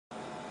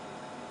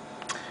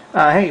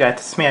Hey guys,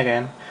 it's me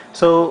again.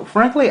 So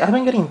frankly, I've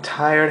been getting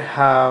tired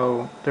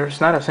how there's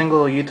not a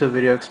single YouTube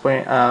video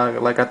explain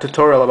like a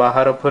tutorial about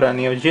how to put a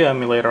Neo Geo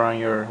emulator on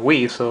your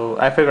Wii. So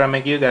I figured I'd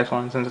make you guys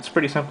one since it's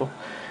pretty simple.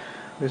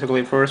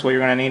 Basically, first what you're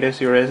gonna need is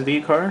your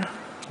SD card.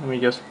 Let me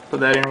just put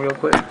that in real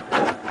quick.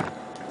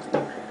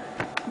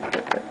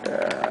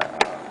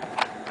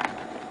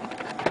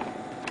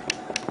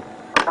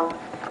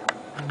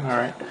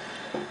 Alright.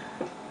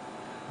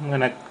 I'm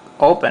gonna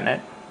open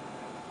it.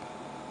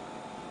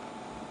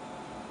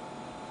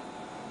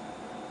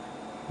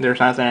 There's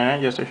nothing in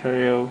it, just to show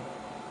you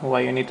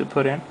what you need to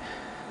put in.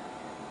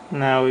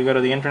 Now we go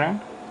to the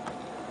internet,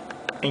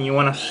 and you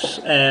want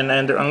to, and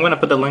I'm gonna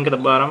put the link at the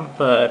bottom,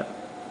 but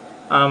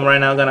I'm right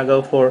now gonna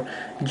go for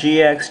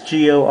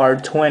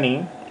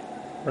GXGOR20.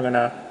 We're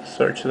gonna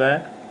search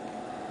that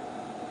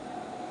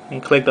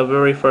and click the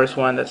very first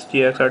one, that's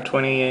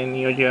GXR20 in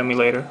Neo Geo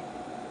Emulator.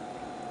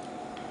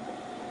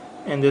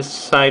 And this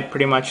site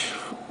pretty much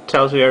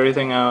tells you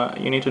everything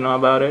you need to know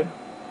about it.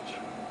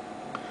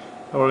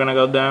 So we're gonna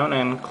go down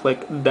and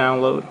click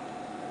download.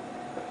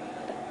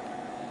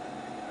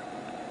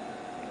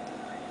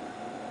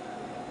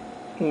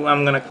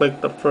 I'm gonna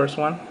click the first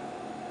one.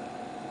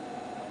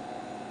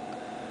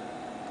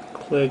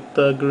 Click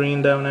the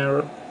green down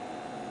arrow.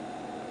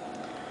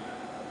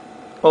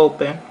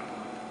 Open.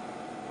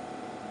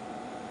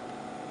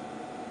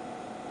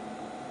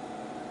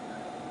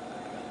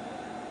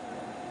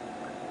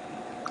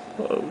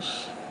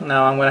 Close.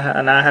 Now I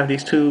have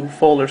these two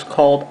folders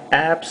called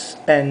apps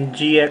and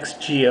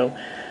GXGeo.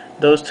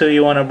 Those two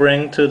you want to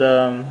bring to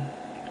the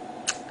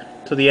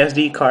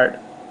SD card.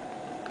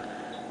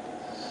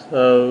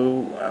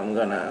 So I'm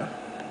gonna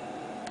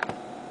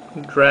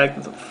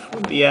drag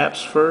the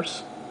apps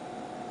first,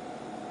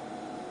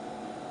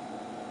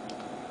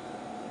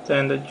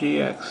 then the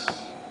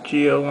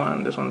GXGeo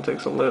one. This one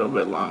takes a little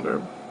bit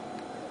longer.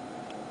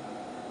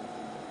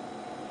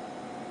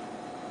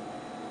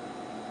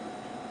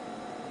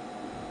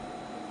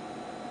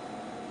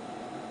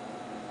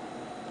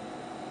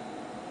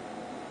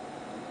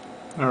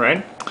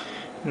 Alright,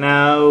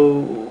 now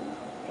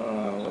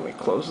let me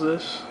close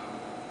this.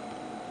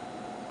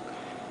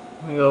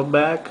 We go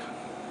back,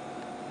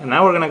 and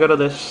now we're gonna go to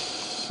this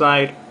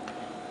site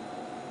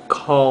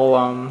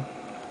called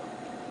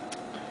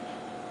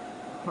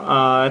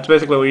it's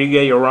basically where you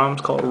get your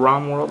ROMs, called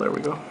ROM World. There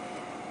we go.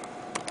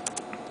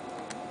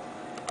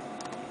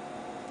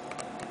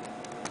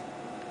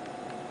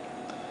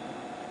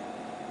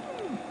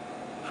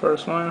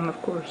 First one,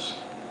 of course.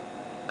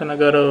 Gonna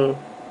go to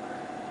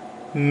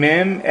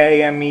MIM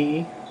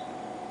AME.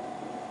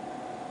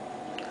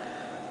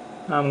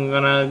 I'm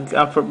gonna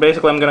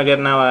get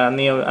now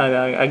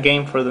a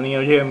game for the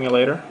Neo Geo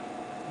emulator.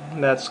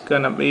 That's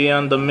gonna be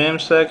on the MIM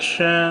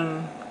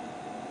section,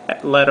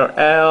 letter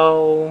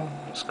L,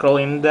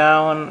 scrolling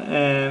down,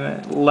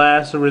 and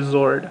last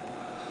resort.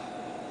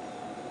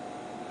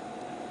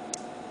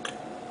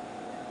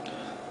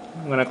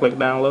 I'm gonna click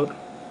download.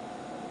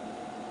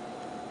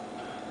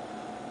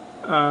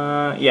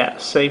 Yeah,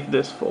 save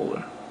this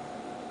folder.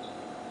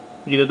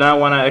 You do not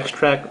want to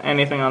extract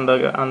anything on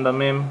the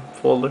MIM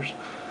folders.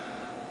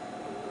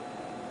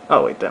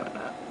 Oh wait, damn it.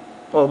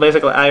 Well,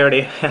 basically, I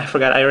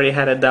forgot. I already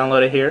had it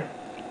downloaded here.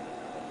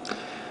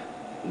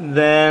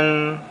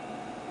 Then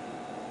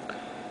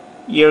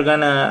you're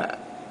gonna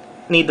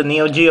need the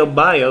Neo Geo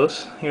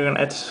BIOS.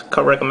 It's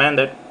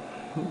recommended,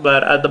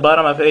 but at the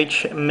bottom of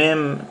each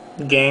MIM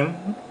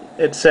game,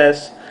 it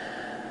says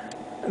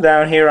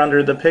down here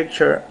under the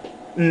picture,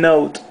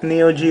 note,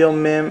 Neo Geo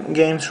MIM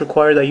games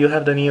require that you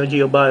have the Neo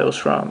Geo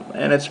BIOS ROM,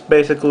 and it's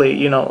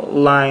basically,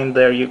 lined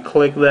there. You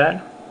click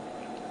that,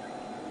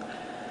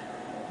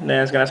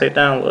 then it's gonna say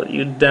download.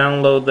 You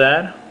download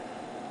that,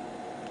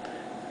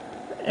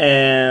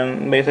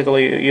 and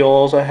basically you'll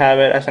also have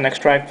it as an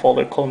extract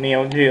folder called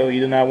Neo Geo. You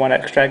do not want to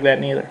extract that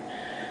neither.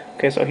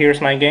 Okay, so here's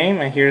my game,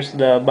 and here's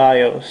the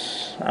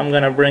BIOS. I'm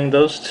gonna bring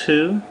those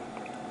two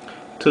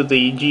to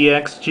the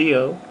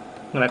GXGeo.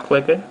 I'm gonna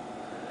click it,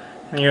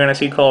 and you're gonna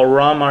see called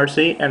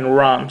ROM-RC and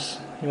ROMs.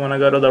 You wanna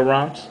go to the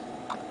ROMs,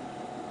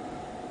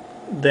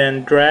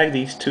 then drag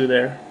these two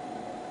there.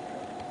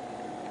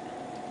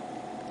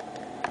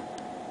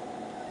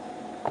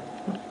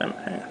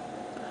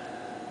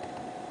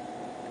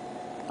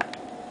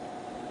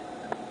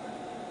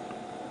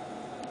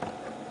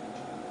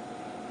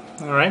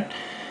 Alright,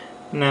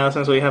 now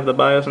since we have the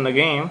BIOS in the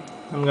game,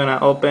 I'm gonna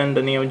open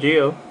the Neo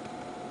Geo.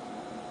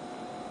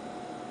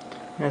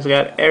 And it's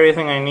got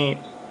everything I need,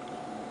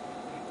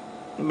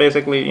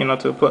 basically,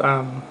 to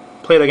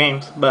play the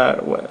games.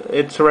 But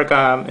it's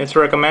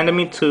recommended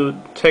me to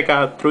take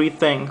out three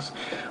things.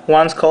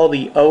 One's called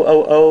the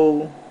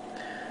OOO/LO.LO,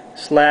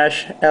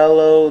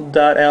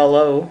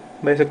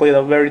 basically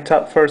the very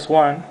top first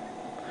one.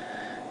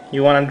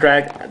 You want to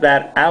drag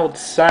that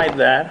outside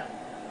that.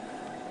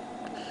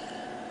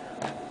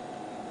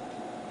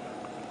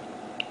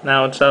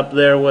 Now it's up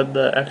there with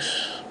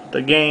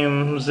the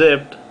game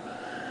zipped.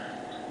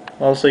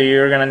 Also,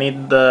 you're gonna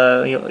need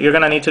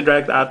to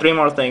drag three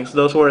more things.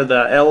 Those were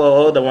the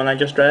LOO, the one I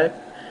just dragged,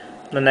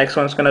 The next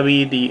one's gonna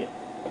be the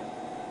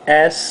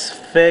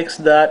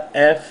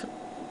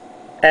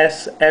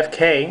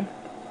sfix.sfx.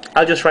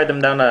 I'll just write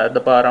them down at the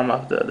bottom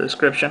of the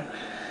description.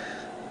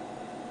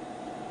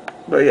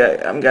 But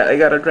yeah, I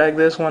gotta drag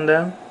this one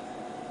down.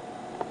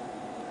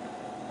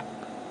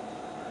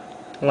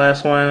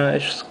 Last one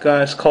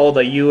is called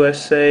the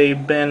USA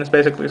bin. It's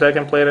basically so I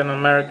can play it in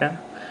American.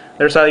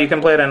 There's how you can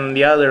play it in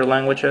the other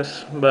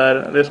languages,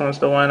 but this one's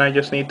the one I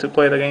just need to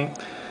play the game.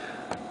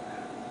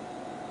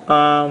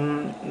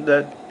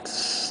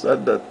 That's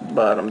at the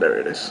bottom. There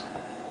it is.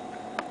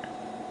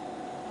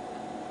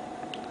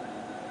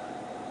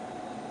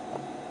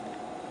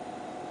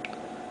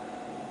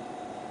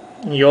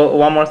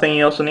 One more thing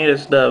you also need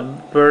is the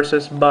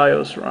versus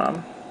BIOS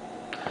ROM.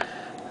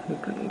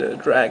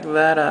 Drag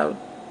that out.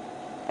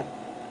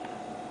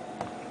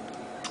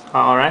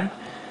 Alright,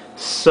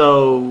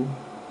 so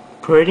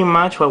pretty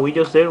much what we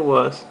just did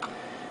was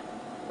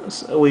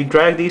we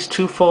dragged these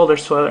two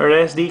folders to our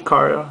SD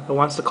card. The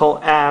one's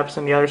called apps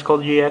and the other's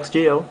called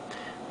GXGeo.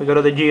 We go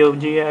to the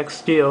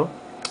GXGeo,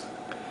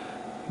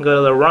 go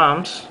to the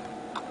ROMs,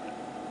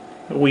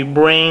 we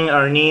bring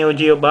our Neo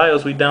Geo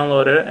BIOS, we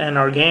download it, and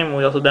our game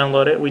we also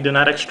download it. We do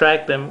not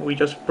extract them, we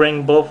just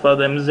bring both of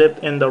them zipped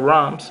in the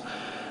ROMs.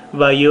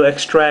 But you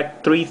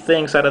extract 3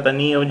 things out of the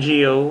Neo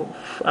Geo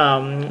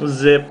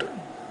zipped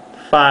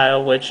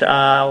file, which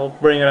I'll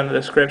bring it in the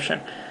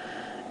description.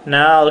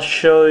 Now I'll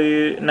show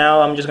you. Now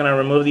I'm just gonna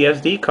remove the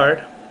SD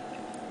card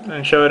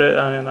and show it.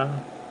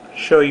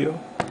 Show you.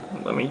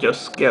 Let me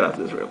just get out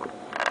this real quick.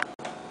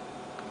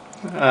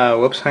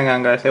 Whoops, hang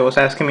on, guys. It was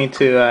asking me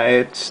to.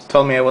 It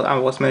told me I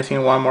was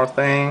missing one more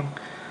thing.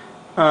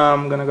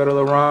 I'm gonna go to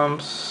the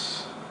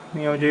ROMs,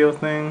 Neo Geo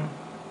thing,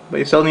 but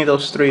you still need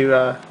those 3.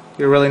 You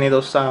really need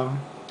those. For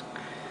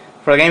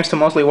the games to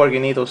mostly work, you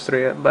need those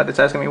 3. But it's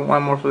asking me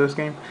one more for this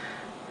game.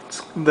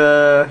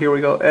 Here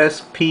we go,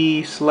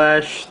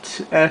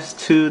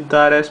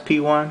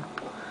 sp/s2.sp1.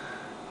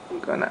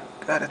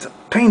 God, it's a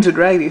pain to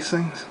drag these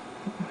things.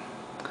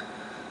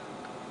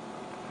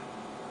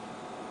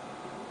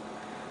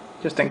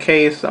 Just in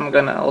case, I'm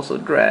gonna also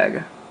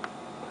drag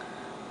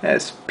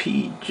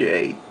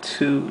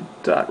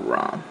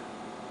spj2.rom.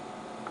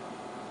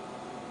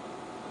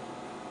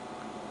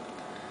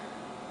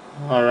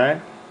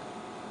 Alright,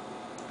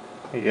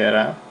 we get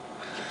out.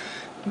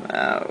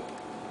 Now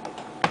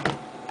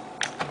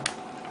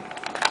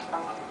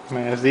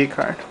my SD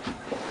card.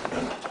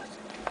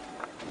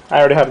 I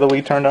already have the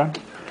Wii turned on.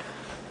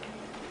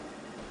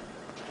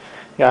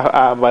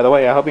 Yeah. By the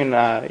way, I hope you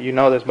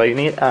know this, but you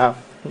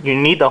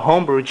need the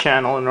Homebrew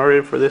Channel in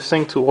order for this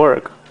thing to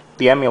work.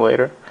 The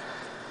emulator.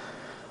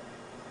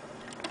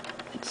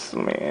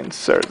 Let me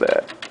insert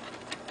that.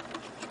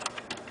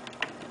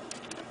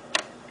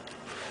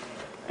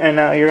 And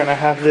now you're gonna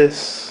have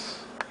this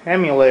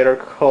emulator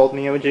called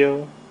Neo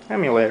Geo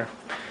Emulator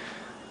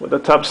with the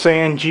top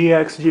saying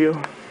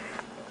GXGeo.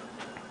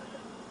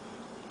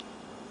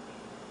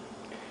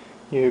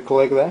 You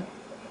click that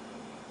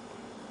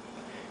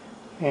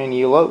and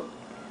you load.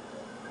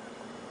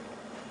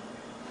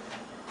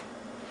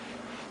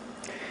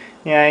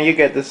 Yeah, you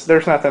get this.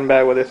 There's nothing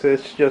bad with this.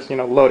 It's just,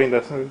 loading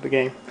the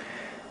game.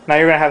 Now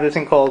you're gonna have this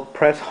thing called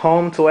press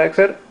home to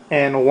exit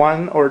and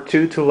 1 or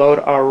 2 to load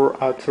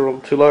our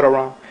to load a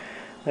ROM.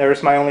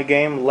 There's my only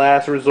game,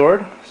 Last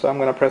Resort. So I'm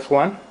gonna press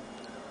 1,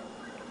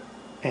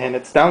 and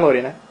it's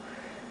downloading it.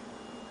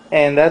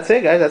 And that's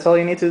it, guys. That's all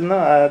you need to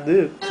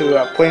do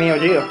to play Neo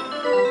Geo.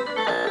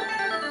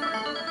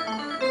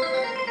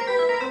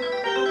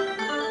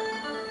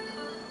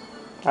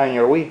 On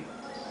your Wii.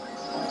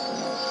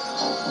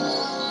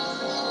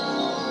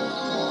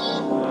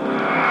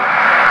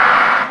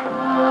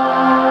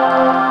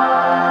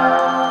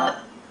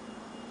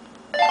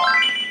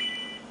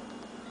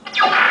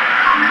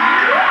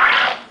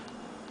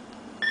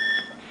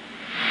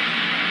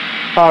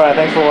 Alright,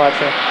 thanks for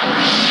watching.